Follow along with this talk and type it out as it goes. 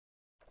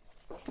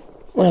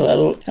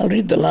Well, I'll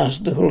read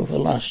the whole of the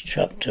last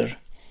chapter,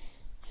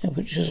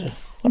 which is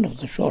one of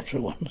the shorter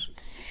ones.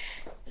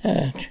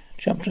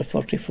 Chapter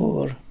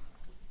 44.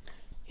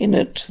 In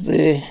it,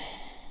 the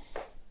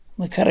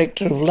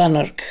character of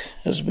Lanark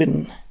has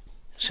been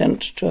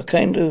sent to a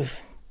kind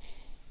of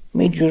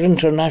major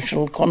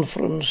international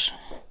conference.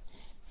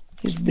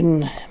 He's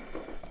been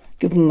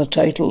given the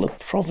title of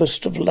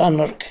Provost of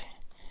Lanark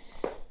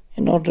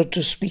in order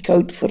to speak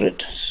out for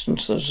it,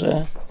 since there's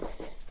a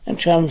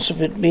chance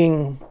of it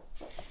being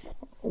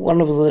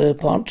one of the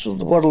parts of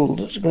the world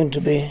that's going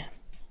to be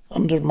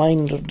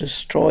undermined or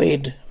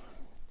destroyed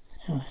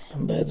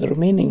by the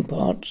remaining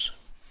parts.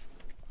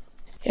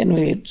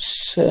 Anyway,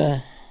 it's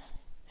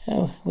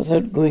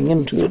without going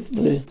into it,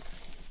 the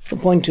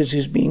point is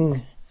he's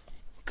being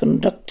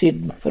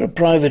conducted for a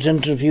private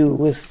interview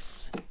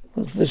with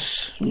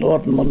this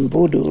Lord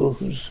Monboddo,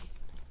 who's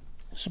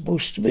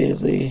supposed to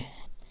be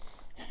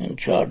in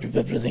charge of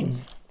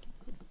everything.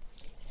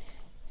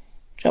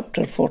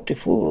 Chapter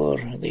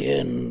 44, the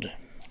end.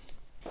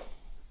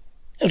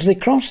 As they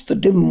crossed the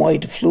dim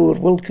wide floor,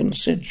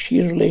 Wilkins said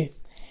cheerily,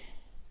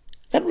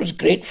 "That was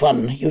great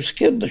fun. You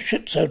scared the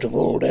shits out of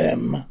old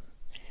M."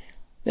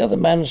 The other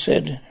man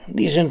said,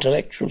 "These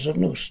intellectuals have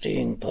no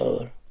staying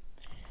power."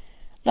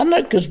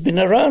 "Lanark has been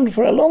around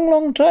for a long,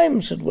 long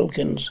time," said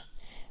Wilkins.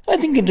 "I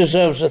think he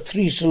deserves a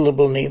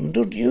 3-syllable name,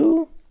 don't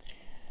you?"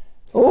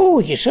 "Oh,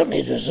 he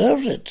certainly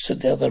deserves it,"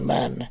 said the other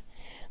man.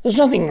 "There's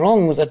nothing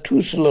wrong with a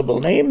 2-syllable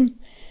name.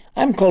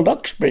 I'm called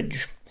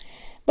Uxbridge.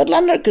 But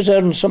Lanark has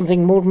earned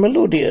something more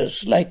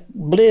melodious, like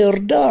Blair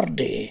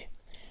Dardy."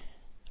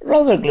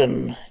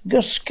 "Rotherglen,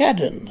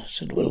 Guscadden,"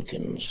 said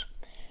Wilkins.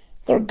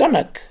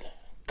 "Gorgunnock,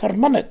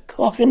 Carmunnock,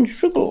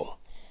 Auchenshuggle,"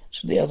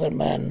 said the other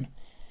man.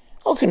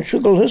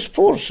 "Auchenshuggle has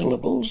 4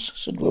 syllables,"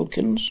 said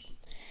Wilkins.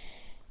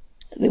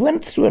 They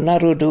went through a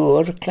narrow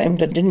door,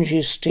 climbed a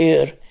dingy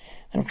stair,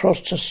 and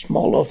crossed a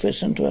small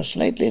office into a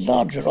slightly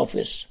larger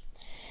office.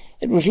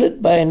 It was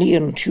lit by a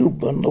neon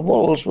tube, and the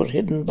walls were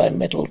hidden by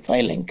metal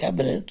filing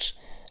cabinets,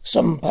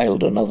 some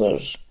piled on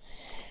others.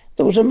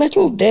 There was a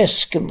metal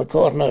desk in the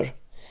corner.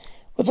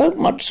 Without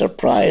much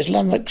surprise,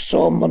 Lanark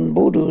saw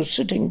Monboddo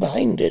sitting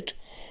behind it,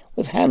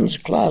 with hands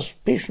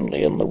clasped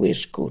patiently on the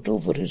waistcoat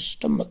over his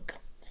stomach.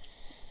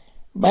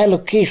 "By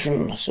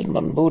location," said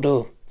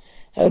Monboddo.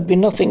 "I would be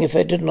nothing if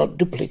I did not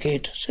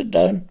duplicate. Sit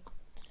down."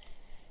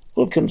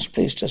 Wilkins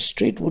placed a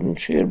straight wooden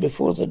chair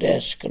before the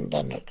desk, and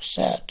Lanark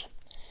sat.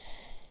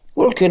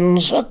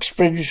 "Wilkins,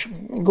 Uxbridge,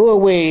 go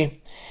away.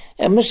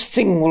 Miss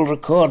Thing will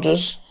record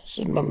us,"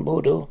 said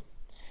Monboddo.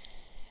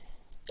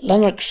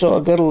 Lanark saw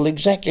a girl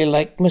exactly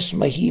like Miss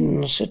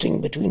Maheen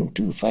sitting between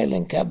 2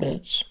 filing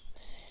cabinets.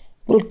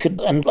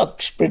 Wilkins and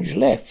Uxbridge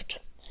left.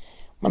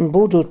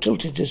 Monboddo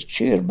tilted his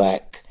chair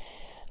back,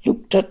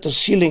 looked at the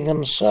ceiling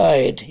and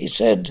sighed. He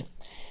said,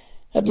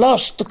 "At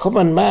last the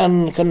common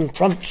man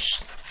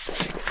confronts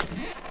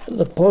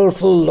the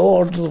powerful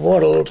lord of the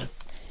world,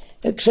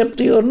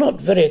 except you are not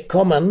very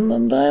common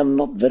and I am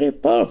not very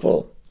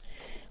powerful.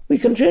 We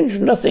can change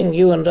nothing,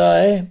 you and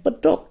I,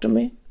 but talk to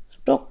me,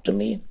 talk to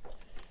me.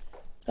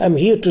 I'm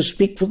here to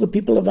speak for the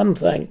people of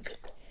Unthank."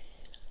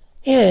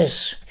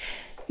 "Yes,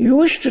 you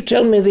wish to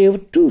tell me they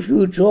have too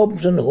few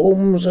jobs and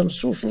homes and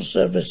social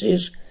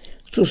services,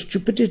 so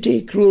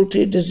stupidity,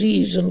 cruelty,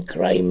 disease and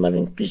crime are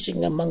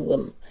increasing among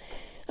them.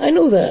 I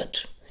know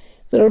that.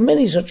 There are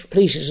many such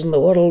places in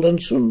the world,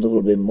 and soon there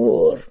will be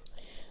more.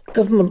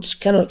 Governments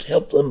cannot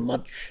help them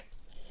much.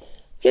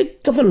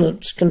 Yet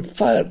governments can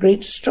fire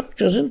great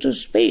structures into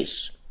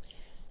space.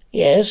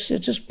 Yes,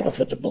 it is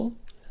profitable.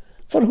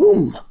 For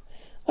whom?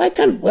 Why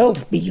can't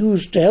wealth be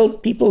used to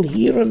help people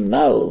here and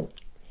now?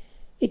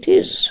 It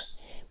is,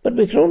 but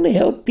we can only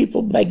help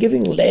people by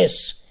giving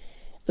less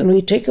than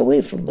we take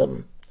away from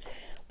them.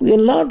 We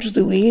enlarge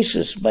the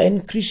oasis by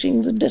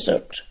increasing the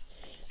desert.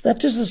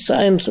 That is the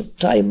science of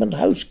time and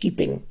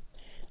housekeeping.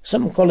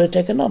 Some call it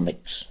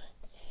economics.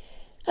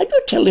 Are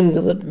you telling me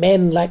that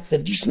men lack the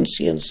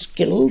decency and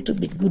skill to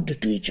be good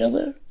to each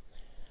other?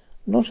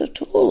 Not at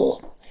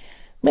all.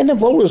 Men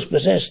have always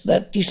possessed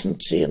that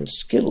decency and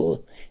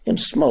skill in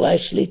small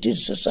isolated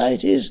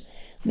societies.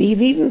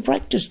 They've even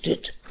practiced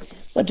it.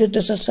 But it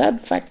is a sad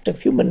fact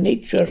of human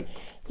nature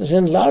that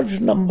in large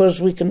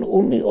numbers we can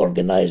only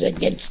organise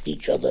against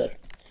each other."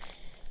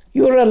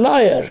 "You're a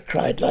liar,"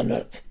 cried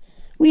Lanark.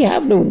 "We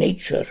have no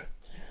nature.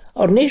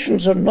 Our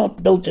nations are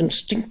not built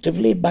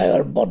instinctively by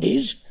our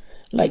bodies,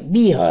 like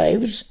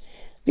beehives.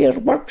 They are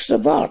works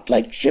of art,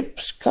 like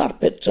ships,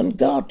 carpets, and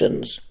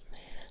gardens.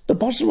 The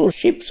possible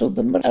shapes of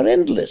them are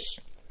endless.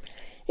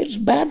 It's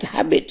bad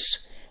habits,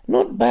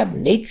 not bad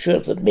nature,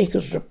 that make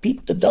us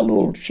repeat the dull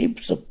old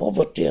shapes of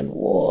poverty and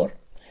war.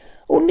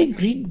 Only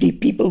greedy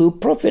people who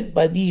profit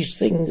by these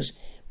things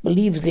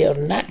believe they are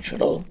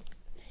natural."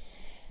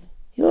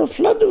 "Your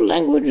flood of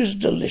language is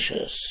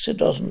delicious,"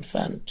 said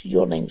Ozenfant,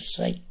 yawning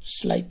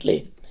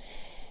slightly,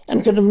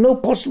 "and can have no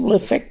possible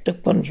effect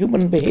upon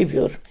human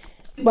behaviour.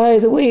 By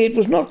the way, it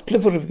was not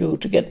clever of you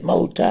to get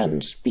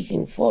Multan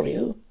speaking for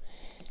you.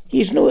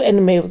 He is no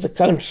enemy of the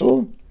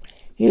council.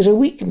 He is a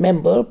weak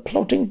member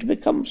plotting to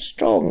become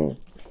strong.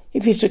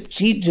 If he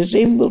succeeds, his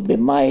aim will be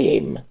my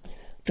aim,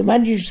 to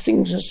manage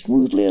things as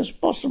smoothly as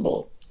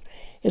possible.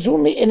 His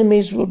only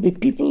enemies will be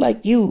people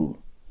like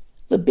you,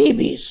 the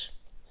babies.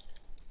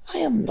 I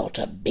am not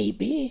a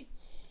baby.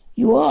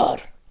 You are.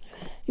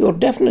 Your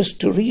deafness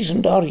to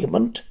reasoned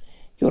argument,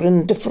 your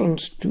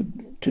indifference to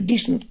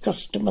decent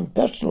custom and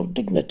personal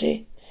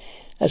dignity,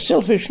 a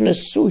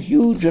selfishness so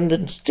huge and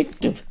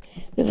instinctive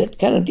that it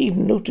cannot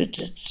even notice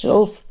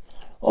itself,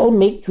 all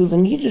make you the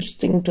nearest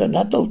thing to an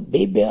adult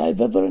baby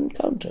I've ever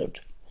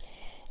encountered.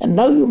 And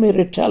now you may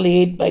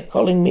retaliate by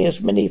calling me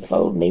as many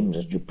foul names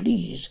as you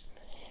please.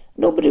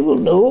 Nobody will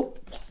know.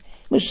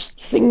 Miss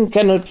Thing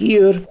cannot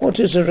hear what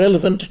is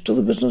irrelevant to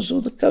the business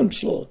of the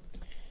council.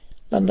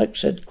 Lanark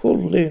said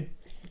coldly,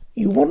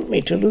 You want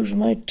me to lose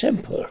my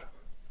temper.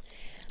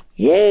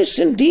 Yes,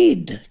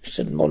 indeed,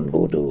 said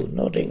Monboddo,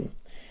 nodding,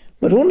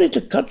 but only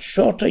to cut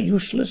short a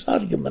useless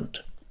argument.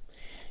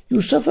 You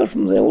suffer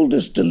from the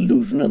oldest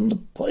delusion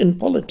in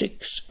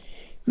politics.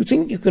 You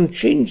think you can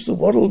change the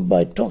world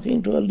by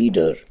talking to a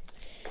leader.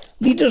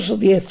 Leaders are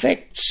the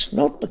effects,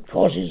 not the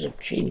causes of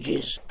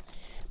changes.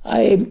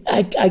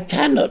 I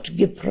cannot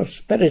give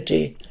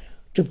prosperity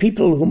to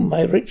people whom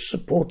my rich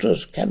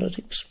supporters cannot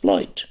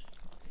exploit.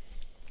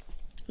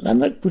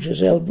 Lanark put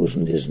his elbows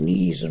on his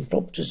knees and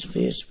propped his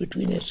face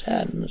between his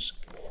hands.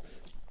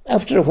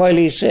 After a while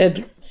he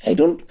said, I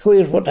don't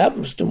care what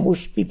happens to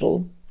most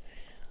people.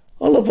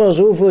 All of us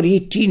over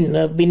 18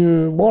 have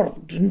been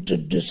warped into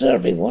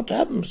deserving what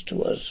happens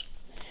to us.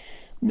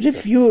 But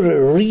if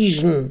your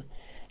reason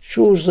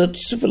shows that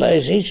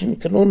civilization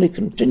can only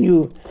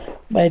continue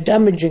by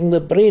damaging the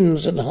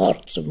brains and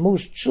hearts of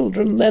most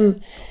children,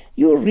 then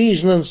your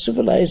reason and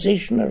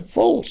civilization are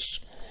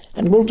false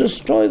and will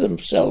destroy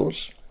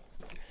themselves.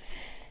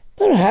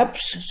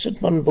 Perhaps, said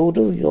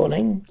Monboddo,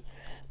 yawning,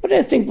 but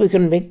I think we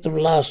can make them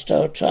last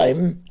our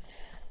time.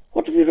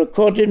 What have you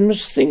recorded,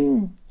 Miss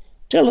Thing?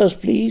 Tell us,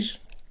 please.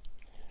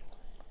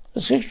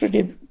 The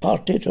secretary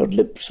parted her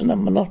lips and a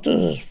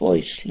monotonous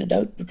voice slid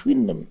out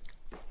between them.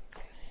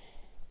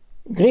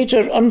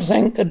 Greater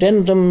unthank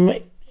addendum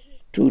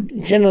to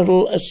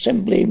General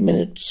Assembly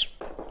minutes.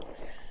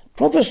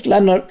 Provost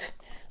Lanark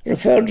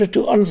referred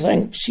to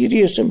unthank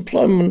serious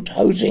employment,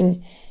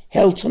 housing,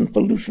 health and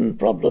pollution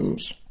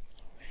problems.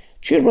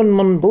 Chairman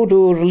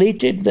Monboddo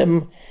related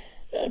them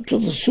to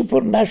the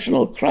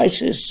supranational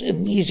crisis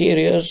in these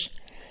areas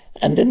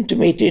and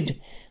intimated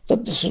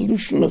that the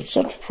solution of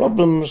such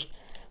problems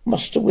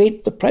must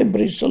await the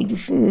primary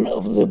solution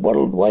of the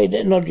worldwide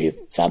energy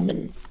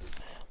famine.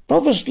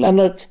 Provost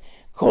Lanark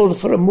called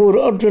for a more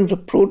urgent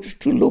approach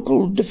to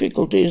local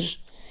difficulties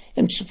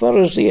insofar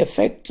as they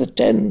affect the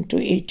 10 to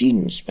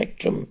 18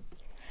 spectrum.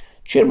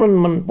 Chairman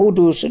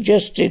Monboddo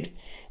suggested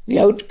the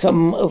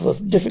outcome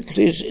of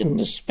difficulties in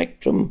the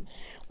spectrum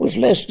was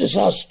less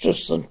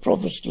disastrous than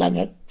Provost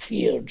Lanark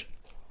feared.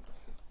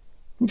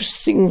 Miss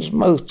Thing's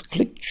mouth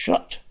clicked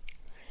shut.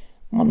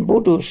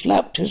 Monboddo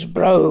slapped his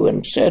brow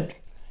and said,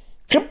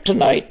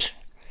 Kryptonite.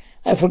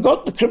 I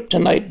forgot the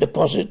kryptonite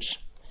deposits.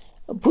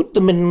 Put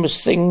them in,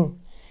 Miss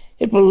Thing.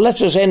 It will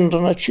let us end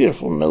on a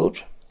cheerful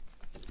note.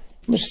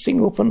 Miss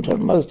Thing opened her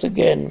mouth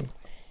again.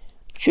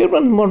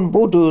 Chairman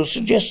Monboddo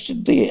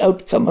suggested the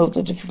outcome of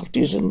the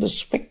difficulties in the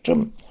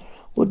spectrum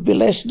would be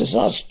less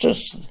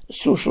disastrous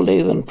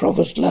socially than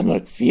Provost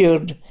Lanark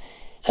feared,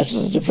 as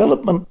the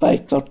development by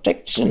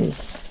Cortexin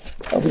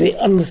of the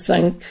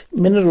unthanked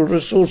mineral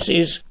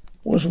resources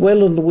was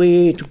well on the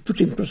way to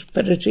putting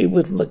prosperity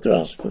within the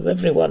grasp of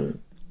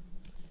everyone.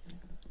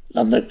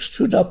 Lanark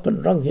stood up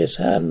and wrung his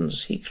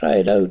hands. He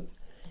cried out,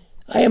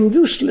 I am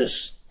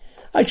useless.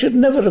 I should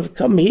never have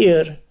come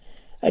here.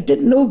 I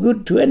did no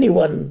good to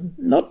anyone,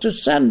 not to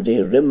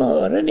Sandy, Rimmer,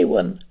 or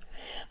anyone.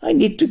 I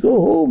need to go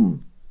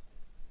home.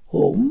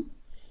 Home?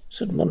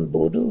 Said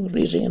Monboddo,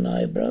 raising an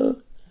eyebrow.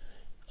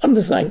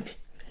 Unthank.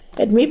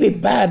 It may be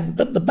bad,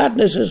 but the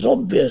badness is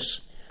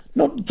obvious,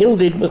 not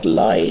gilded with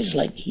lies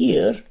like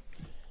here.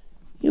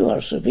 You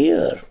are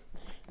severe,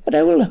 but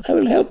I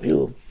will help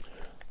you.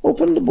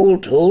 Open the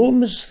bolt hole,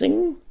 Miss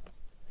Thing.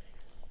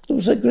 There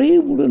was a grey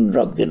woolen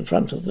rug in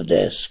front of the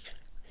desk.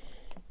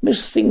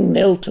 Miss Thing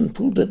knelt and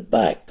pulled it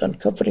back,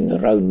 uncovering a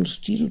round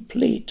steel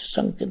plate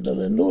sunk in the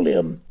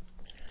linoleum.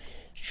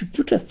 She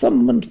put a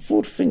thumb and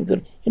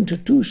forefinger into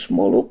two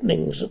small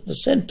openings at the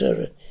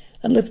centre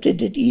and lifted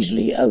it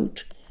easily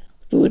out,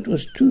 though it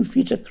was 2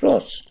 feet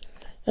across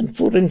and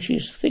 4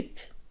 inches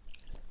thick.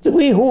 The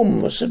way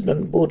home, said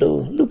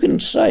Monboddo. Look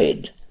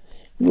inside.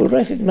 You will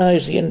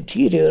recognise the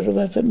interior of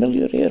a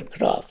familiar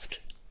aircraft.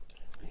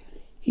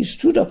 He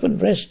stood up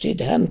and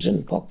rested, hands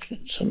in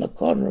pockets, on a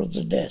corner of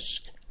the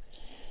desk.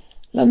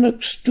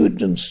 Lanark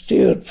stood and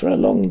stared for a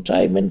long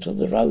time into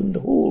the round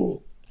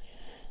hole.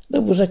 There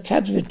was a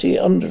cavity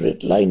under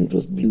it lined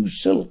with blue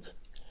silk.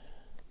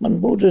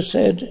 Monboddo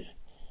said,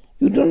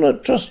 You do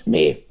not trust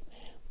me,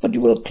 but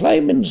you will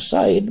climb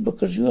inside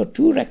because you are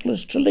too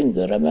reckless to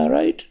linger, am I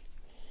right?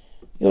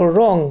 You're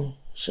wrong,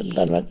 said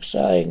Lanark,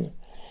 sighing.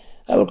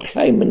 I will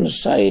climb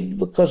inside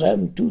because I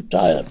am too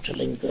tired to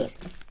linger.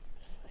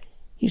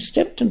 He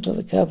stepped into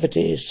the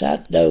cavity,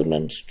 sat down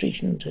and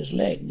straightened his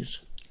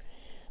legs.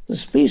 The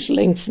space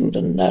lengthened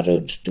and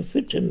narrowed to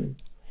fit him.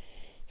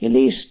 He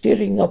lay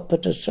staring up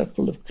at a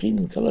circle of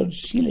cream-coloured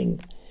ceiling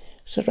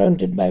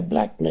surrounded by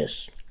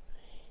blackness.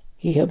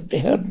 He had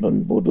heard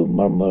Monbodo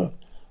murmur,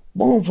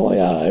 "Bon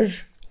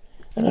voyage,"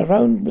 and a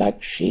round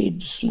black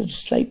shade slid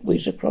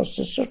slightways across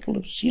the circle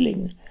of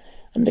ceiling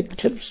and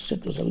eclipsed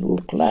it with a low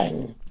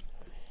clang.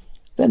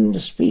 Then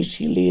the space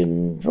he lay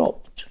in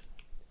dropped.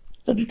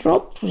 The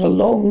drop was a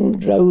long,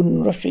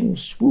 down-rushing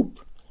swoop,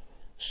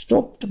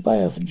 stopped by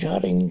a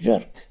jarring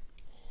jerk.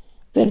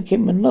 Then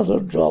came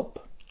another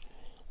drop.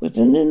 With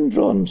an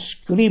indrawn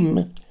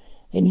scream,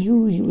 I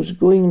knew he was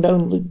going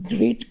down the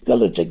great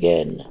gullet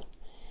again.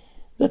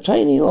 The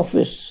tiny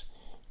office,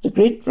 the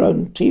great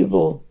round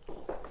table,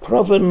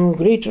 Proven,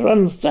 Great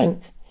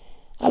Runthank,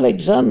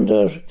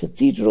 Alexander,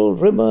 Cathedral,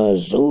 Rimmer,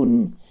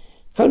 Zone,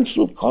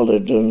 Council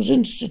College's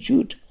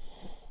Institute,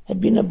 had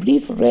been a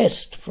brief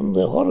rest from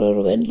the horror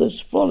of endless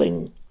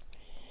falling.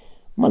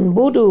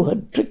 Monbodo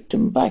had tricked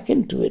him back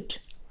into it.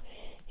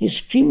 He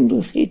screamed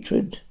with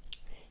hatred.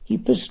 He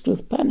pissed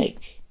with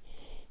panic.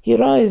 He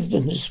writhed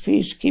and his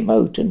face came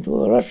out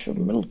into a rush of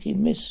milky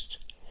mist.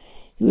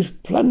 He was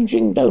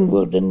plunging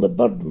downward in the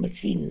bird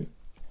machine.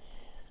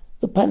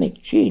 The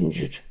panic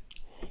changed.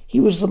 He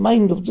was the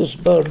mind of this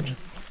bird,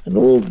 an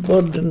old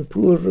bird in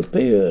poor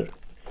repair.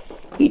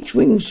 Each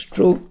wing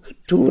stroke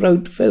tore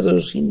out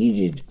feathers he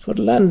needed for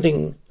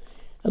landing,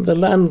 and the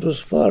land was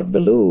far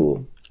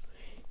below.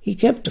 He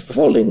kept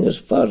falling as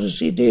far as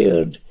he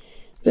dared,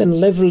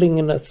 then levelling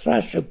in a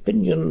thrash of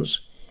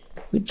pinions,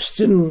 which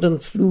thinned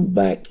and flew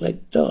back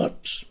like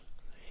darts.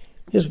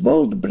 His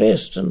bald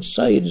breast and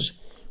sides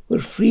were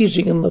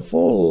freezing in the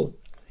fall.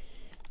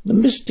 The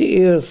misty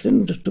air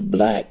thinned to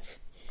black,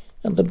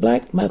 and the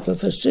black map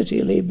of a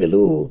city lay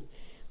below,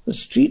 the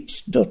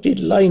streets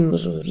dotted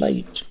lines of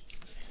light.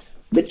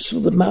 Bits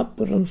of the map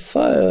were on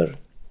fire.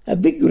 A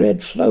big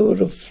red flower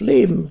of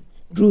flame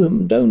drew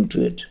him down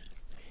to it.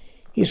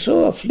 He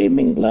saw a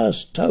flaming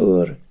glass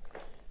tower,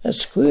 a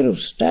square of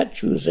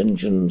statues,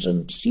 engines,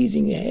 and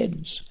seething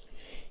heads.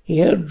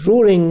 He heard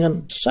roaring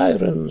and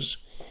sirens,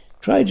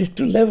 tried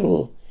to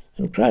level,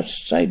 and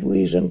crashed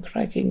sideways on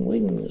cracking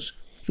wings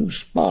through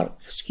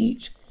sparks,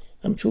 heat,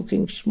 and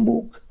choking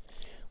smoke,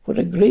 where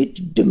a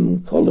great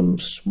dim column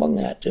swung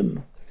at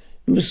him,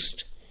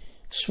 missed,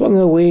 swung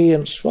away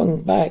and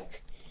swung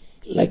back,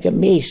 like a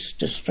mace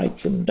to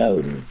strike him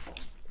down.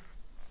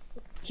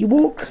 He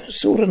woke,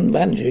 sore and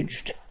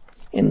bandaged,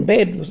 in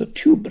bed with a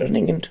tube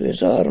running into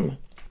his arm.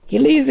 He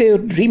lay there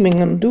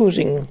dreaming and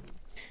dozing,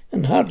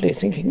 and hardly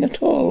thinking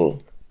at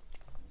all.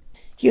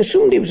 He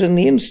assumed he was in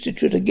the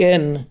Institute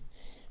again,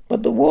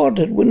 but the ward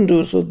had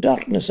windows with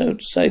darkness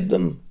outside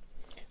them,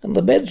 and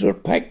the beds were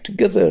packed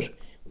together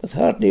with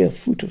hardly a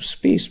foot of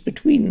space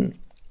between.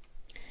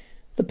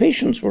 The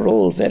patients were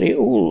all very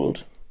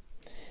old.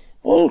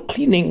 All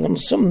cleaning and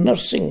some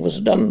nursing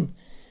was done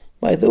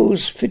by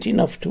those fit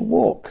enough to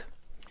walk,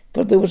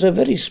 but there was a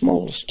very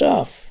small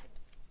staff.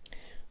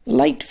 The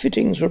light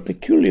fittings were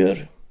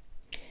peculiar.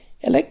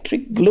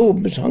 Electric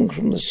globes hung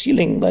from the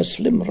ceiling by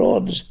slim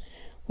rods,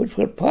 which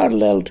were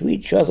parallel to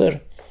each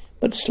other,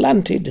 but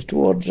slanted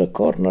towards a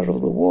corner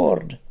of the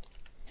ward.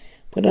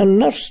 When a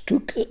nurse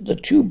took the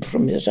tube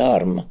from his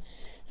arm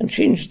and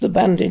changed the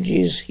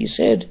bandages, he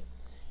said,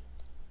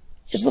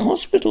 "Is the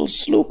hospital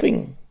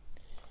sloping?"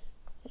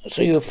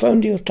 "So you have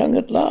found your tongue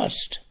at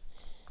last."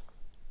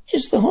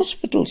 "Is the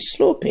hospital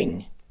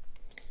sloping?"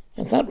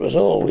 And that was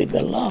all. We'd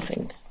been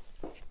laughing.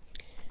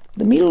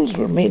 The meals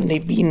were mainly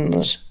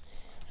beans,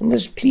 and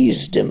this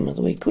pleased him,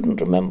 though he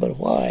couldn't remember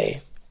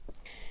why.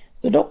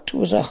 The doctor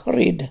was a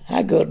hurried,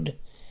 haggard,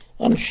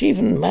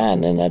 unshaven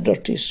man in a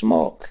dirty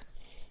smock.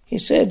 He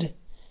said,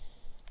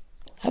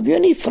 "Have you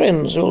any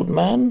friends, old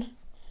man?"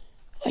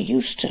 "I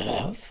used to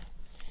have."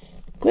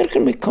 "Where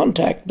can we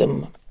contact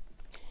them?"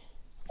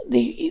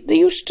 They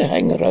used to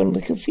hang around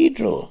the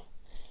cathedral."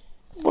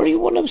 "Were you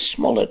one of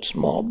Smollett's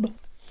mob?"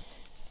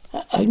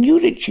 "I knew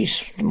Richie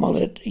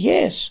Smollett,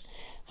 yes.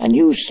 I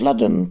knew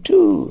Sludden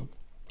too."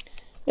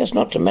 "Best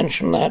not to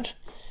mention that.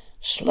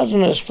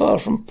 Sludden is far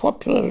from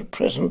popular at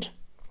present.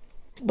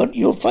 But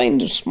you'll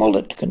find if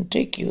Smollett can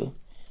take you.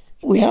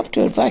 We have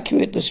to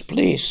evacuate this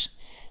place.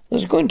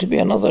 There's going to be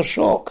another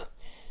shock.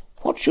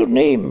 What's your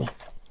name?"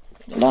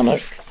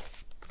 "Lanark."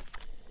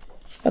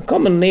 "A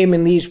common name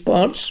in these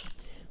parts.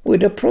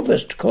 We'd a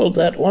provost called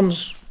that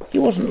once. He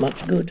wasn't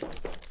much good."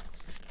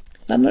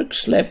 Lanark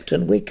slept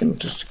and wakened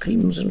to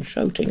screams and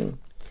shouting.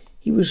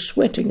 He was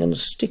sweating and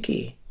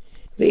sticky.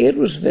 The air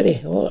was very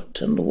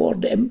hot and the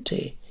ward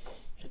empty,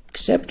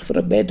 except for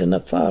a bed in a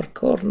far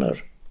corner.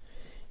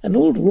 An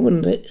old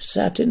woman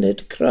sat in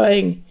it,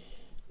 crying,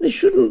 "They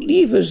shouldn't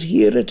leave us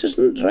here, it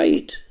isn't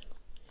right."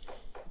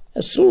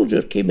 A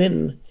soldier came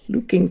in,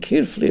 looking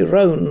carefully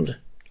round.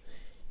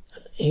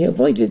 He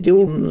avoided the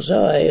old woman's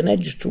eye and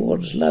edged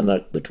towards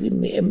Lanark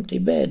between the empty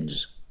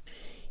beds.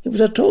 He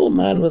was a tall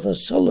man with a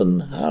sullen,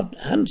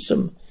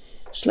 handsome,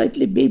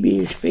 slightly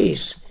babyish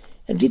face,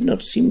 and did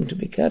not seem to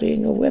be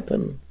carrying a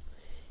weapon.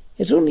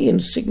 Its only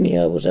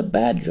insignia was a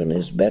badge on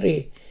his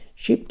berry,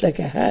 shaped like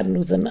a hand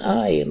with an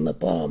eye in the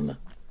palm.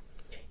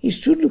 He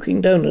stood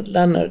looking down at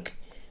Lanark,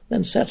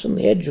 then sat on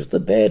the edge of the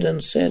bed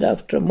and said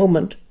after a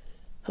moment,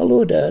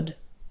 "Hello, Dad."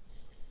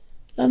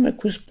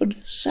 Lanark whispered,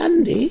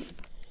 "Sandy?"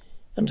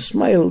 and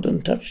smiled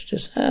and touched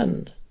his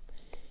hand.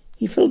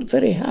 He felt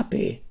very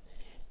happy.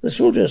 The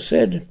soldier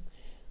said,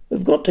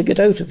 "We've got to get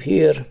out of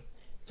here.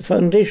 The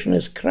foundation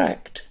is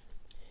cracked."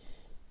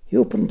 He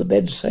opened the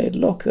bedside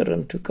locker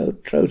and took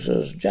out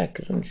trousers,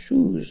 jacket and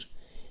shoes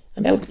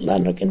and helped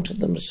Lanark into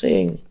them,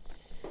 saying,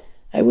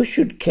 "I wish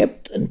you'd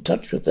kept in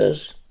touch with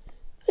us.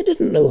 I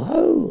didn't know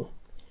how.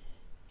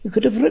 You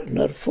could have written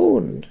or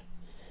phoned.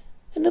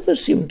 I never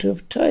seemed to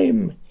have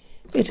time.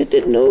 Yet it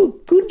did no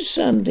good,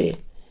 Sandy.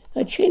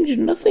 I changed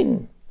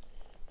nothing."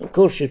 "Of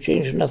course you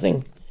changed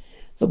nothing.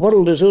 The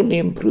world is only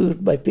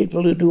improved by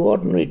people who do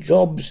ordinary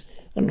jobs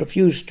and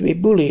refuse to be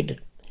bullied.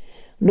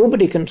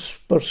 Nobody can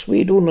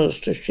persuade owners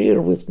to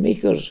share with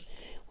makers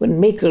when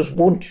makers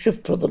won't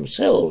shift for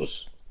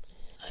themselves.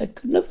 I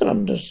could never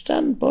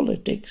understand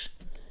politics.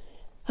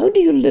 How do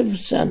you live,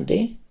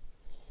 Sandy?"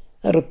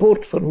 "I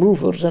report for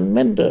movers and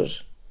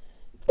menders."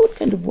 "What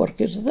kind of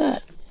work is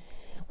that?"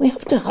 "We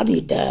have to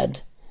hurry, Dad.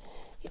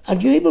 Are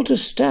you able to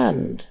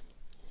stand?"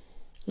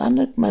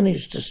 Lanark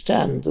managed to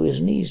stand, though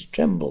his knees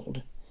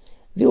trembled.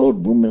 The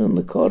old woman in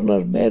the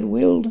corner bed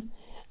wailed,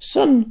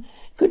 "Son,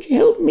 could you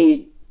help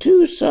me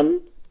too,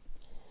 son?"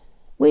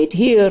 "Wait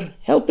here,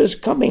 help is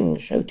coming,"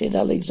 shouted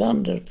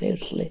Alexander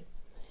fiercely.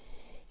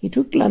 He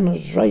took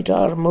Lanark's right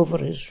arm over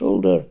his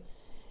shoulder,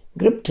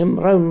 gripped him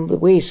round the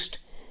waist,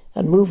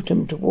 and moved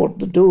him toward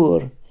the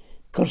door,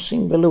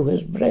 cursing below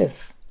his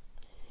breath.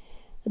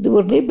 They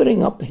were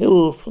labouring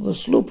uphill, for the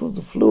slope of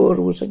the floor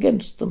was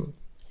against them.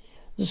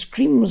 The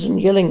screams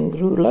and yelling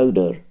grew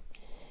louder.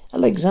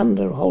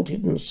 Alexander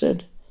halted and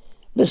said,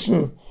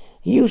 "Listen,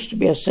 you used to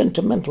be a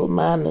sentimental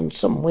man in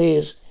some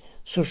ways,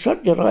 so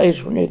shut your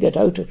eyes when you get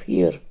out of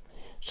here.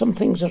 Some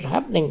things are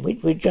happening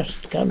which we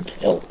just can't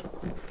help."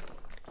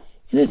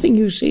 "Anything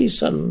you say,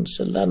 son,"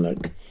 said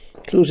Lanark,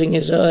 closing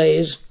his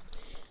eyes.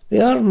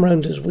 The arm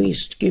round his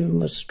waist gave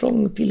him a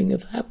strong feeling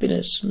of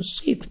happiness and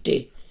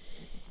safety,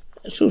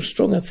 so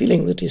strong a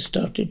feeling that he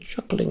started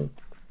chuckling.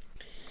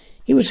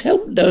 He was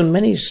helped down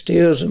many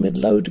stairs amid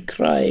loud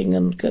crying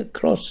and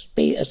across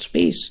a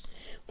space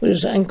where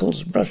his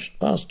ankles brushed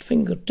past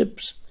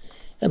fingertips,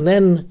 and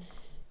then,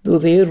 though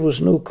the air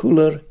was no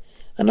cooler,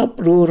 an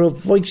uproar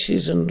of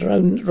voices and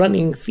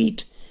running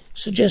feet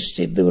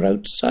suggested they were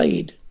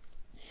outside.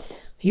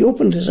 He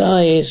opened his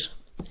eyes.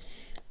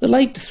 The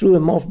light threw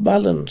him off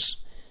balance,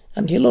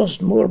 and he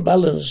lost more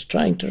balance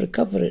trying to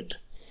recover it.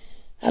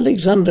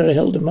 Alexander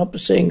held him up,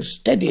 saying,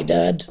 "Steady,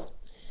 Dad."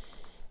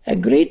 A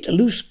great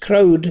loose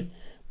crowd,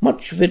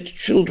 much of it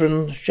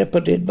children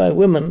shepherded by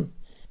women,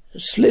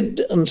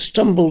 slid and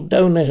stumbled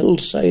down a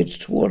hillside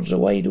towards a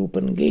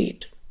wide-open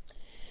gate.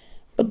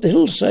 But the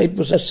hillside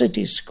was a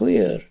city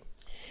square.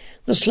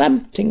 The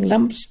slanting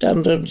lamp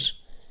standards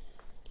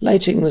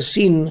lighting the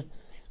scene,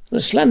 the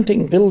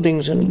slanting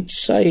buildings on each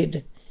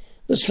side,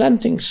 the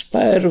slanting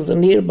spire of the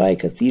nearby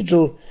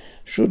cathedral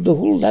showed the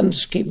whole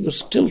landscape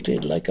was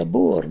tilted like a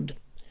board.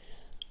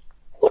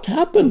 "What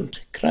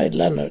happened?" cried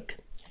Lanark.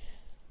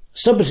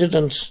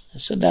 "Subsidence,"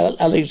 said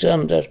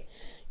Alexander,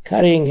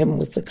 carrying him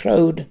with the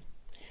crowd.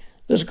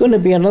 "There's going to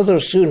be another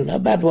soon, a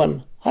bad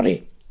one.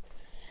 Hurry."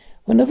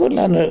 Whenever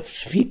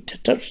Lanark's feet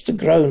touched the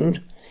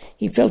ground,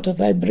 he felt a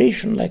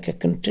vibration like a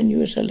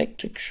continuous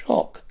electric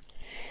shock.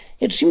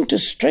 It seemed to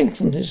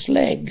strengthen his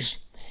legs.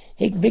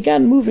 He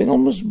began moving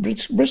almost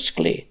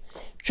briskly,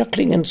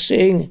 chuckling and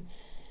saying,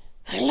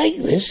 "I like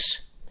this."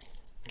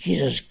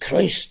 "Jesus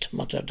Christ,"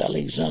 muttered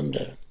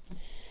Alexander.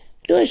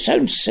 "Do I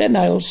sound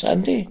senile,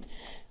 Sandy?"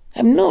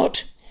 "I'm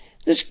not.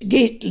 This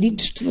gate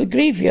leads to the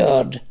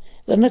graveyard,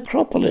 the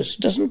necropolis,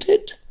 doesn't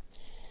it?"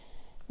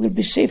 "We'll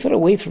be safer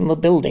away from the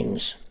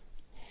buildings."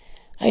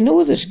 "I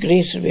know this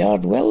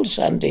graveyard well,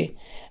 Sandy.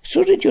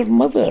 So did your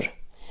mother.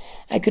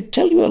 I could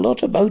tell you a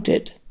lot about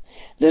it.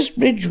 This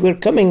bridge we're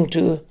coming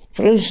to,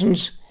 for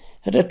instance,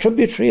 had a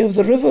tributary of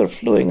the river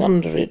flowing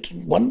under it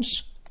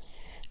once."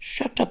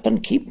 "Shut up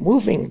and keep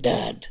moving,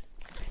 Dad."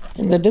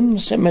 In the dim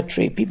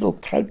cemetery, people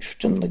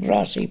crouched in the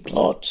grassy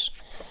plots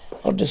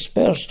or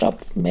dispersed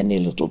up many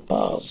little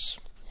paths.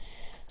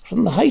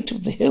 From the height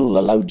of the hill,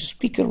 a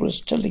loudspeaker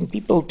was telling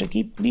people to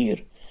keep clear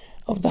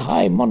of the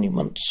high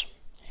monuments.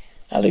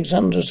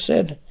 Alexander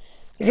said,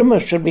 "Rimmer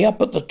should be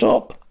up at the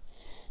top.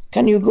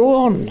 Can you go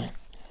on?"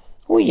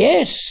 "Oh,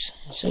 yes,"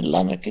 said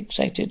Lanark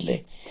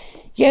excitedly.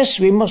 "Yes,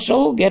 we must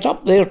all get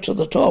up there to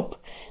the top.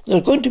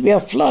 There's going to be a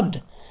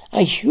flood,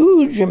 a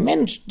huge,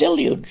 immense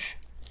deluge."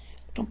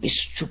 "Don't be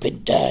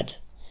stupid, Dad."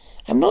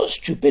 "I'm not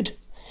stupid.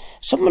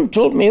 Someone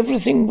told me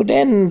everything would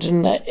end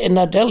in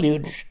a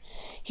deluge.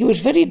 He was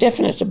very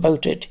definite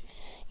about it.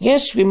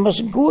 Yes, we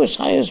must go as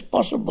high as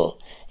possible,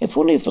 if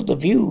only for the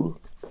view."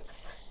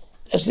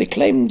 As they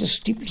climbed the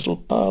steep little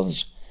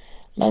paths,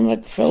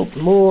 Lanark felt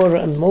more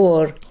and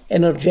more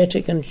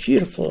energetic and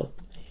cheerful.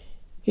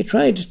 He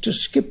tried to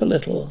skip a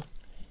little.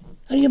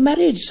 Are you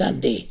married,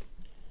 Sandy?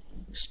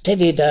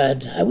 Steady,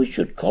 Dad. I wish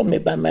you'd call me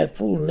by my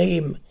full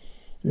name.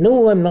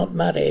 No, I'm not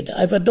married.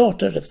 I've a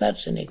daughter, if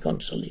that's any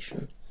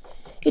consolation.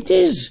 It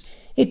is.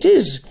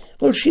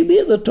 Will she be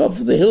at the top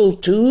of the hill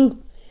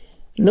too?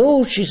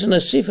 No, she's in a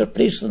safer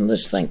place than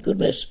this, thank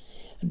goodness.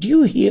 Do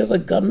you hear the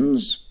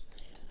guns?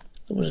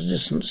 There was a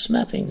distant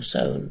snapping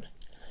sound.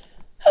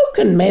 How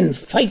can men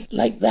fight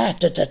like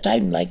that at a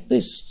time like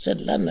this?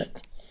 Said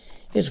Lanark,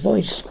 his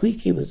voice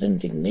squeaky with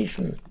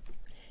indignation.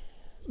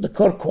 The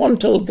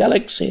Corquantal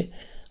Galaxy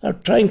are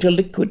trying to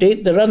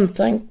liquidate their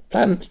unthanked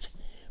planet,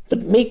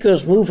 but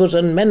makers, movers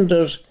and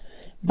menders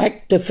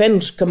back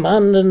Defence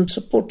Command and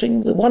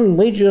supporting the one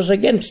wagers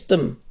against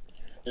them.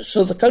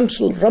 So the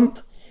Council Rump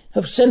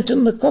have sent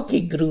in the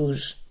cocky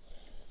grews.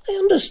 I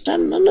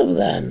understand none of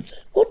that.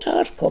 What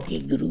are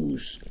cocky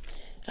grews?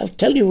 I'll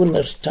tell you when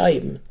there's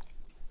time.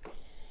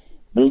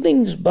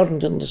 Buildings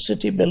burned in the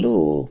city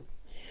below.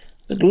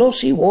 The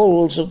glossy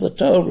walls of the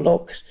tower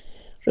blocks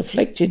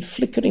reflected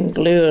flickering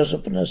glares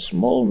upon a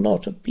small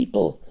knot of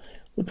people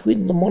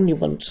between the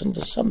monuments and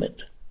the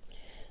summit.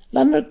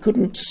 Lanark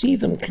couldn't see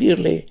them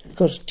clearly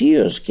because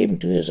tears came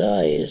to his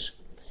eyes.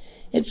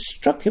 It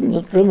struck him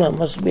that Rimmer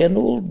must be an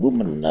old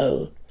woman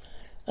now,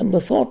 and the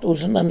thought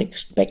was an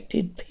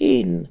unexpected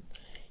pain.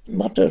 He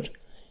muttered,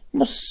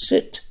 "Must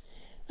sit,"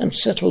 and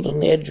settled on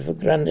the edge of a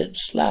granite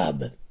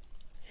slab.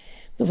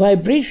 The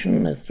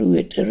vibration through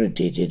it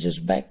irritated his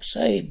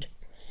backside.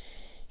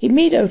 He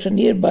made out a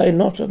nearby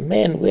knot of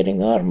men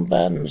wearing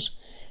armbands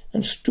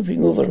and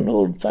stooping over an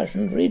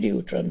old-fashioned radio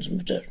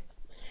transmitter.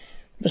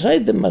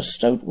 Beside them a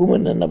stout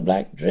woman in a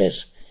black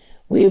dress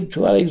waved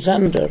to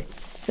Alexander,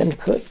 then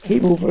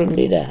came over and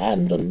laid a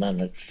hand on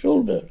Lanark's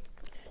shoulder.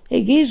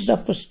 He gazed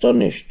up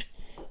astonished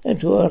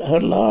into her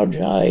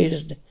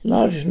large-eyed,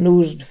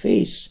 large-nosed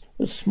face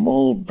with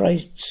small,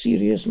 bright,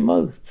 serious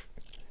mouth.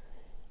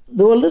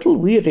 Though a little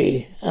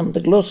weary and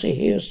the glossy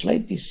hair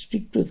slightly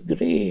streaked with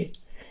grey,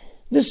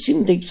 this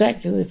seemed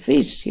exactly the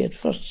face he had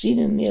first seen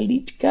in the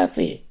elite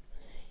cafe.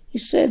 He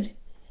said,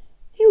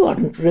 "You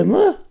aren't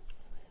Rimmer."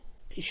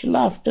 She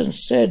laughed and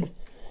said,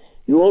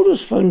 "You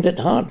always found it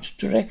hard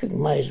to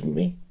recognise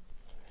me.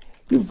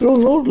 You've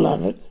grown old,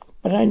 Lanark,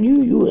 but I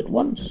knew you at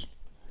once."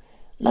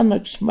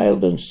 Lanark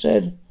smiled and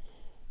said,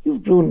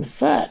 "You've grown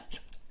fat."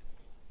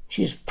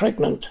 "She's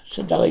pregnant,"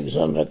 said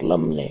Alexander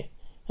glumly,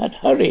 "at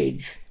her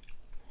age."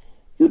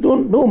 "You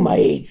don't know my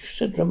age,"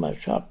 said Rimmer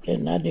sharply,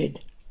 and added,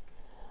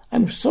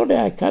 "I'm sorry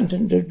I can't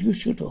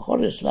introduce you to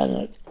Horace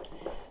Lanark,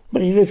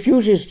 but he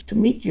refuses to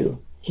meet you.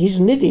 He's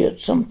an idiot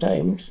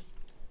sometimes."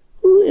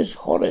 "Who is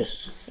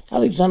Horace?"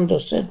 Alexander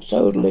said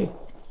sourly.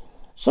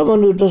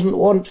 "Someone who doesn't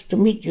want to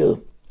meet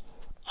you,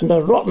 and a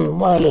rotten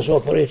wireless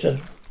operator."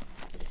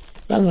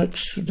 Lanark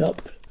stood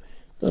up.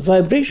 The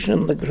vibration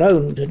on the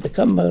ground had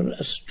become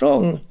a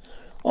strong,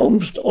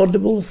 almost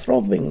audible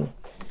throbbing,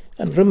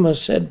 and Rimmer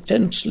said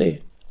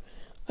tensely,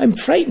 "I'm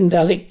frightened,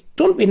 Alec.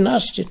 Don't be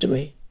nasty to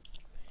me."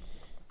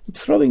 The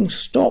throbbing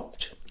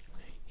stopped.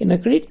 In a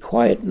great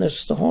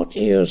quietness, the hot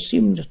air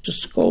seemed to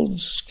scald the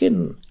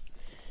skin.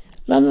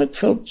 Lanark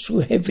felt so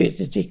heavy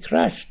that he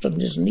crashed on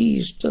his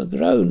knees to the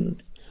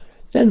ground,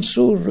 then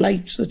so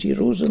light that he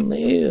rose in the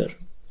air.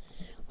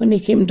 When he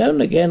came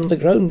down again, the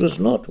ground was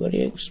not where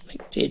he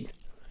expected.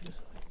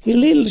 He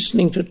lay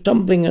listening to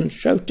tumbling and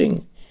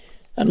shouting,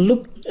 and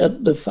looked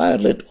at the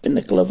firelit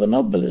pinnacle of an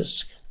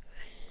obelisk.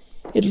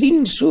 It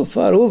leaned so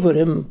far over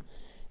him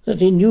that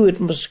he knew it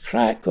must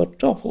crack or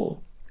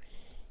topple.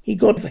 He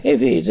got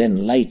heavy,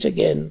 then light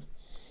again,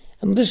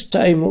 and this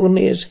time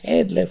only his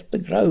head left the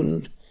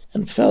ground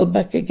and fell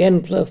back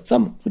again with a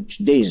thump which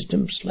dazed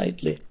him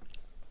slightly.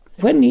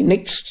 When he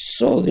next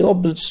saw the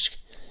obelisk,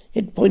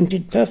 it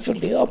pointed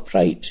perfectly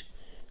upright,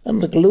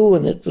 and the glow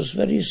in it was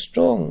very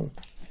strong.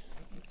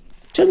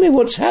 "Tell me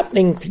what's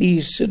happening,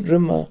 please," said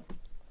Rimmer.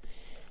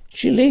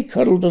 She lay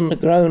curled on the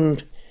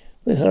ground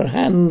with her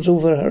hands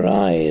over her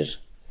eyes.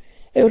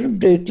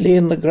 Everybody lay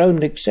on the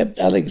ground except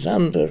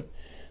Alexander,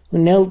 who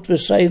knelt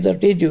beside the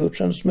radio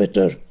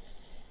transmitter,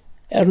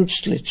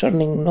 earnestly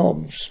turning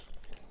knobs.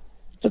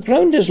 "The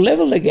ground is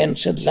level again,"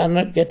 said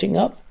Lanark, getting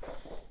up,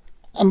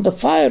 "and the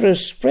fire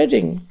is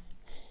spreading.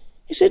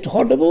 Is it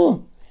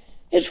horrible?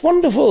 It's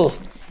wonderful.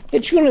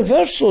 It's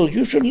universal.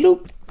 You should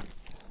look."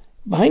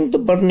 Behind the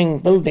burning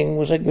building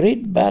was a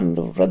great band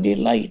of ruddy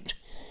light,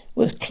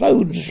 with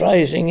clouds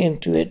rising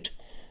into it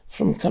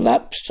from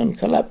collapsed and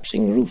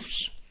collapsing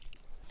roofs.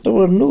 There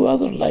were no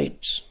other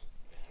lights.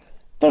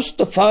 "First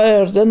the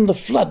fire, then the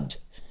flood,"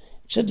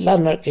 said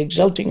Lanark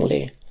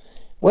exultingly.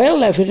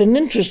 "Well, I've had an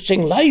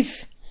interesting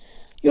life."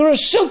 "You're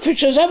as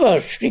selfish as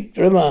ever," shrieked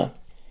Rimmer.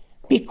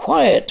 "Be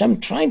quiet, I'm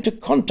trying to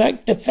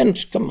contact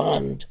Defence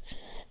Command,"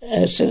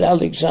 said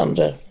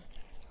Alexander.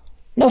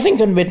 "Nothing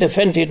can be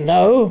defended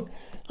now.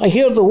 I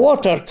hear the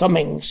water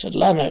coming," said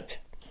Lanark.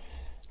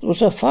 There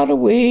was a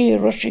faraway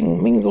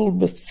rushing mingled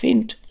with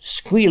faint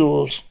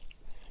squeals.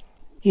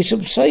 He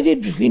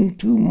subsided between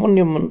two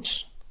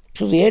monuments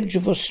to the edge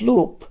of a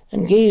slope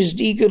and gazed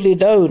eagerly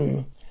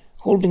down,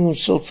 holding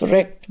himself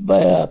erect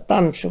by a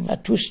branch of a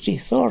twisty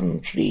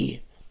thorn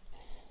tree.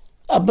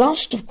 A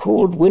blast of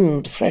cold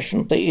wind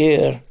freshened the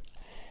air.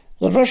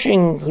 The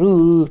rushing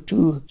grew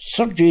to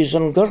surges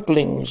and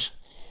gurglings,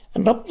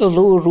 and up the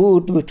low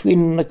road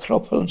between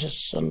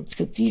Necropolis and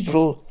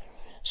Cathedral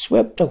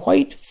swept a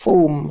white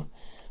foam,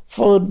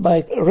 followed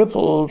by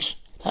ripples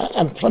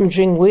and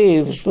plunging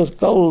waves with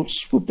gulls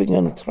swooping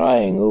and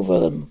crying over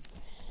them.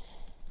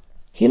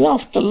 He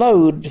laughed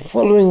aloud,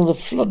 following the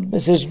flood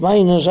with his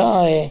miner's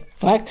eye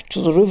back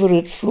to the river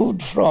it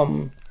flowed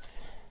from,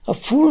 a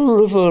full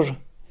river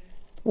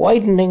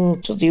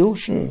widening to the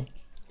ocean.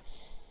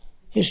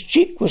 His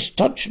cheek was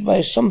touched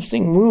by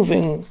something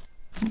moving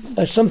in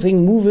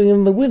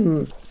the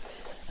wind,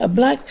 a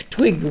black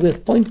twig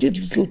with pointed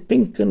little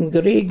pink and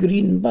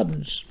grey-green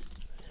buds.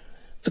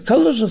 The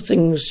colours of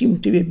things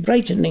seemed to be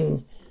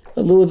brightening,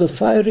 although the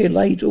fiery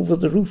light over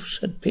the roofs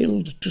had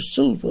paled to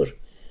silver,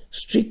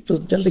 streaked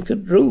with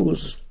delicate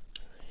rose.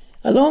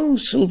 A long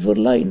silver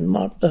line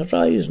marked the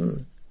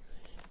horizon.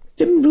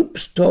 Dim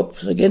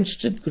rooftops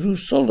against it grew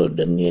solid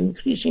in the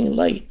increasing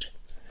light.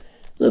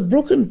 The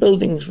broken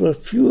buildings were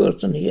fewer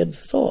than he had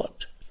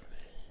thought.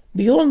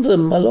 Beyond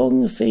them, a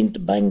long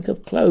faint bank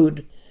of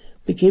cloud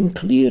became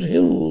clear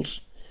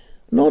hills,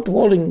 not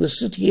walling the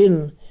city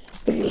in,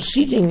 but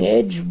receding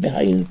edge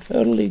behind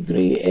pearly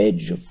grey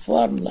edge of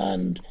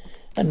farmland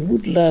and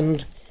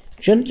woodland,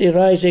 gently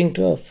rising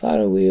to a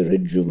faraway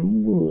ridge of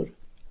moor.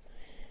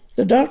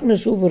 The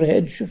darkness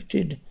overhead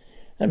shifted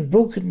and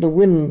broke in the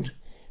wind,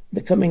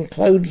 becoming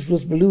clouds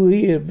with blue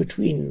air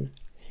between.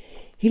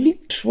 He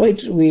leaped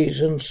sideways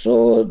and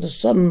saw the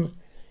sun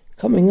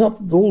coming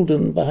up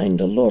golden behind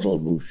a laurel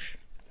bush.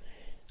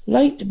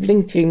 Light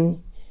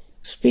blinking,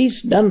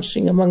 space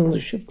dancing among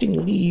the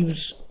shifting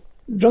leaves.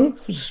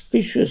 Drunk with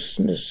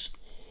spaciousness,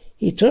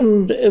 he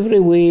turned every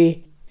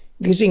way,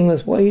 gazing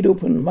with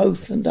wide-open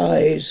mouth and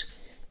eyes,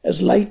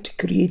 as light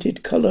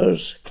created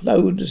colours,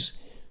 clouds,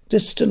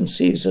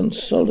 distances, and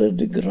solid,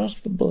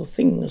 graspable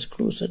things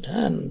close at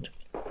hand.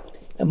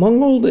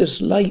 Among all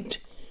this light,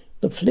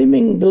 the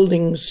flaming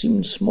buildings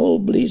seemed small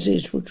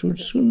blazes which would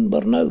soon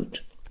burn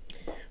out.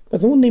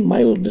 With only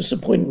mild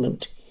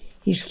disappointment,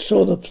 he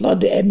saw the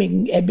flood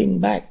ebbing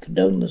back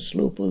down the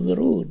slope of the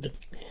road.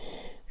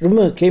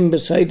 Rimmer came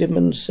beside him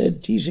and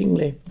said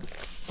teasingly,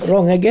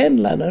 "Wrong again,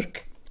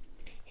 Lanark."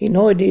 He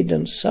nodded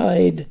and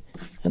sighed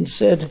and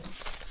said,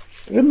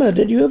 "Rimmer,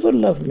 did you ever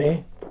love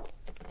me?"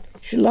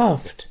 She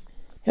laughed,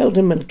 held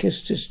him and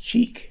kissed his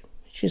cheek.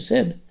 She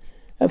said,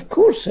 "Of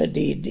course I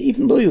did,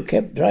 even though you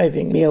kept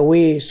driving me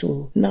away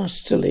so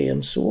nastily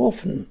and so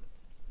often."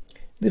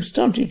 They've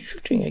started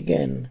shooting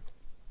again.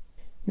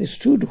 They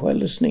stood while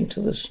listening to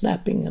the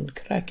snapping and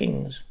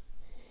crackings.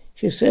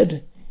 She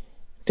said,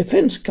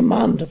 "Defence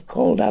Command have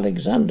called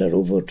Alexander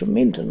over to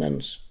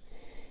maintenance.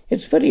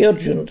 It's very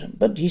urgent,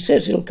 but he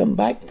says he'll come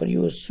back for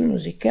you as soon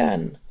as he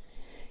can.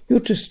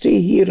 You're to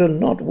stay here and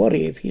not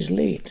worry if he's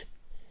late."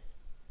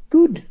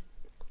 "Good."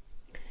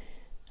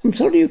 "I'm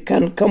sorry you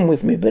can't come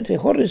with me, but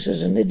Horace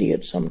is an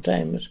idiot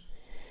sometimes.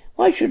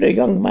 Why should a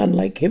young man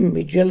like him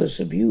be jealous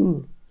of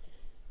you?"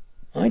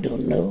 "I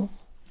don't know."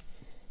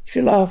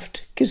 She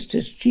laughed, kissed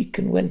his cheek,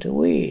 and went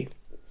away.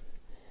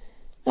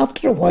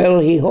 After a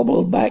while he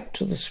hobbled back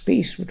to the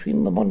space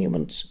between the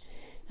monuments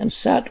and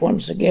sat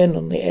once again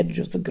on the edge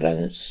of the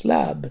granite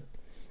slab.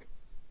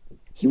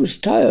 He was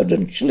tired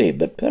and chilly,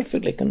 but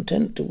perfectly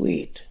content to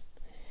wait.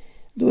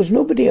 There was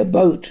nobody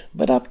about,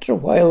 but after a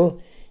while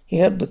he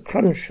heard the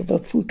crunch of a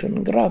foot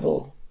on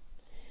gravel.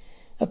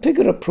 A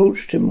figure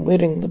approached him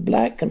wearing the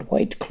black and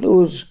white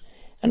clothes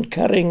and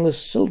carrying the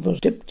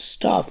silver-tipped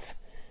staff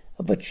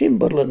of a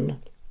chamberlain.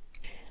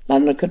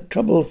 Lanark had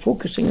trouble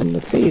focusing on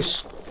the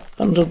face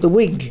under the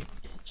wig.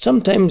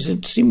 Sometimes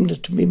it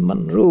seemed to be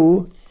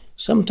Munro,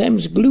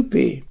 sometimes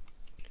Gloopy.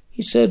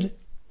 He said,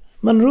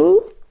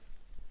 "Munro?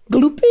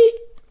 Gloopy?"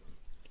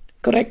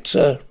 "Correct,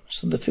 sir,"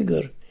 said the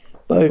figure,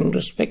 bowing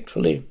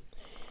respectfully.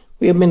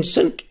 "We have been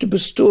sent to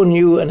bestow on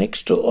you an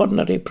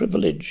extraordinary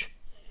privilege."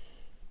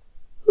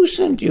 "Who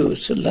sent you?"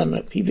 said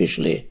Lanark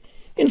peevishly.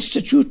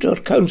 "Institute or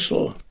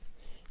council?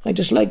 I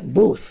dislike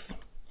both.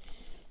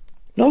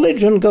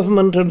 Knowledge and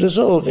government are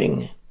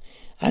dissolving.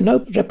 I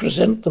now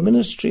represent the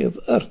Ministry of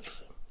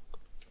Earth.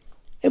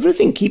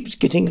 Everything keeps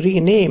getting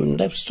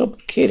renamed. I've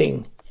stopped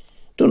caring.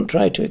 Don't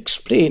try to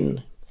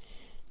explain."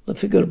 The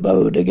figure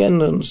bowed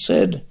again and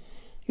said,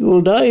 "You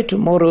will die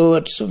tomorrow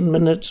at 7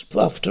 minutes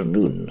after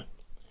noon."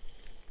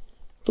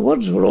 The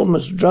words were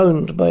almost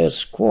drowned by a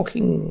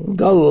squawking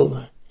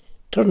gull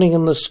turning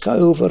in the sky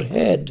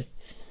overhead,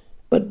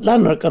 but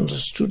Lanark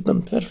understood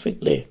them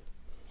perfectly.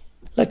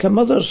 Like a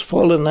mother's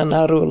fall in a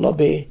narrow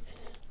lobby,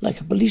 like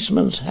a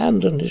policeman's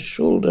hand on his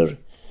shoulder,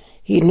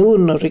 he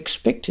known or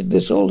expected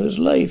this all his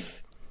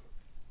life.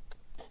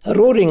 A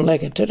roaring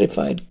like a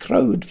terrified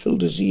crowd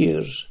filled his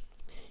ears.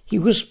 He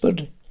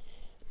whispered,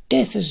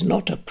 "Death is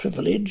not a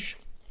privilege.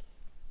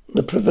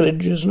 The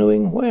privilege is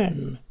knowing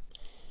when.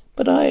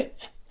 But I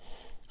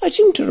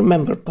seem to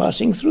remember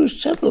passing through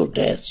several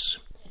deaths.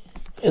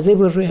 They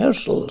were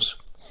rehearsals.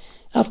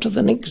 After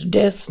the next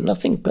death,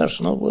 nothing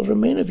personal will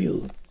remain of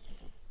you.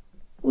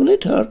 Will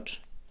it hurt?"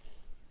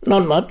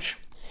 "Not much.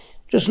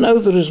 Just now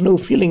there is no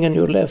feeling in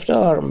your left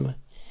arm.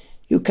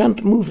 You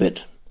can't move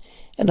it.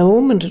 In a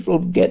moment it will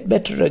get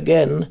better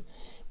again,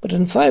 but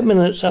in 5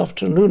 minutes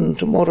after noon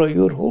tomorrow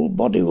your whole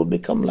body will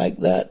become like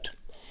that.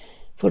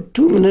 For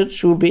 2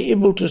 minutes you will be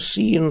able to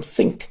see and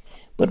think,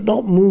 but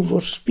not move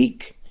or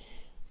speak.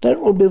 That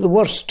will be the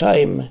worst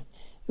time.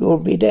 You will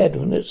be dead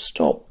when it's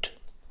stopped."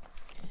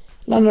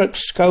 Lanark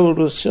scowled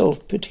with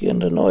self-pity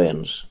and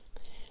annoyance.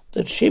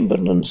 The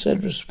Chamberlain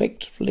said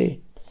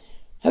respectfully,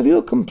 "Have you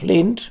a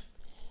complaint?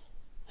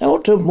 I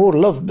ought to have more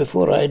love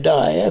before I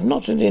die. I have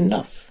not had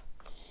enough."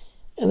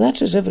 And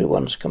that is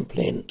everyone's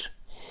complaint.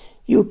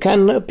 You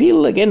can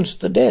appeal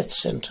against the death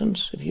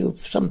sentence if you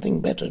have something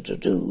better to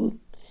do.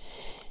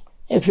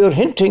 If you're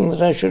hinting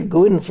that I should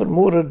go in for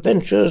more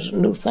adventures,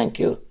 no thank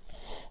you.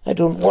 I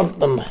don't want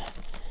them.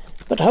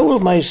 But how will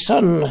my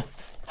son,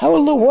 how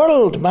will the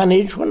world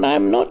manage when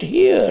I'm not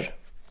here?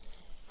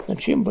 The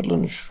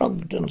Chamberlain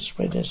shrugged and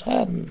spread his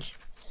hands.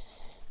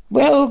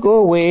 "Well, go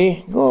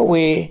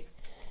away,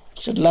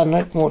 said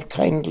Lanark more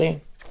kindly.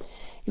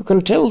 "You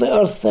can tell the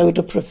earth I would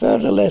have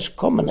preferred a less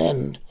common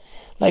end,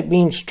 like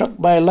being struck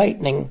by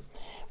lightning,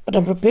 but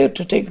I'm prepared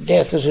to take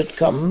death as it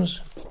comes."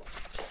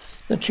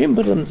 The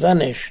Chamberlain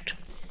vanished.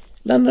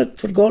 Lanark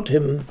forgot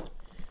him,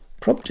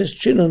 propped his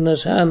chin on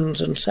his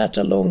hands and sat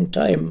a long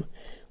time,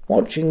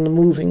 watching the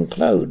moving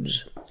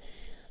clouds.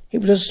 He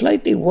was a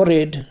slightly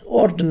worried,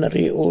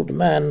 ordinary old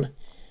man,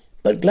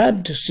 but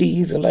glad to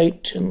see the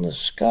light in the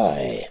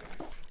sky.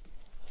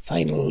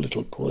 Final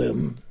little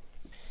poem.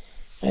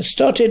 I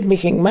started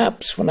making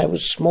maps when I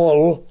was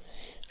small,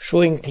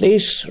 showing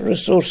place,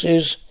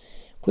 resources,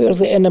 where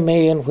the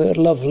enemy and where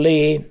love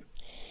lay.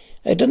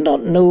 I did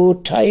not know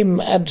time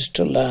adds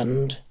to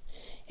land.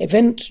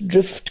 Events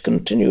drift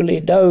continually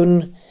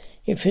down,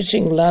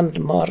 effacing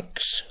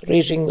landmarks,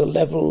 raising the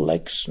level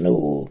like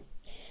snow.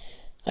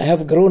 I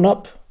have grown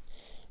up.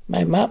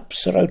 My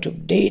maps are out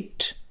of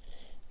date.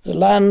 The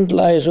land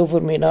lies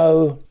over me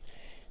now.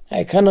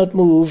 I cannot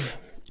move.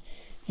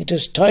 It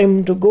is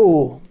time to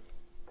go.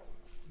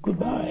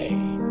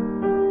 Goodbye.